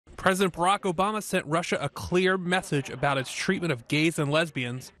President Barack Obama sent Russia a clear message about its treatment of gays and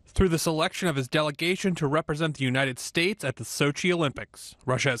lesbians through the selection of his delegation to represent the United States at the Sochi Olympics.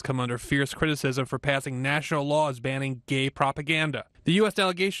 Russia has come under fierce criticism for passing national laws banning gay propaganda. The U.S.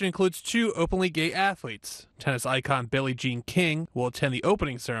 delegation includes two openly gay athletes. Tennis icon Billie Jean King will attend the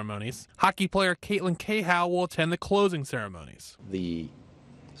opening ceremonies. Hockey player Caitlin Cahill will attend the closing ceremonies. The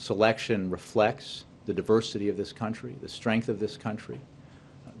selection reflects the diversity of this country, the strength of this country,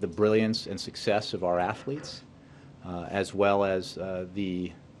 the brilliance and success of our athletes, as well as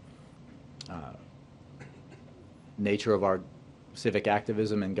the nature of our civic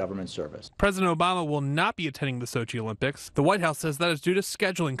activism and government service. President Obama will not be attending the Sochi Olympics. The White House says that is due to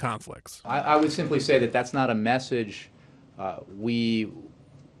scheduling conflicts. I would simply say that that's not a message we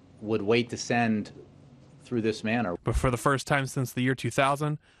would wait to send through this manner. But for the first time since the year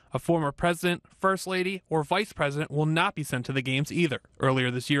 2000, a former president, first lady, or vice president will not be sent to the games either. Earlier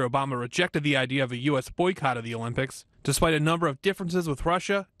this year, Obama rejected the idea of a U.S. boycott of the Olympics, despite a number of differences with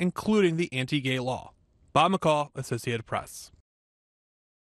Russia, including the anti-gay law. Bob McCall, Associated Press.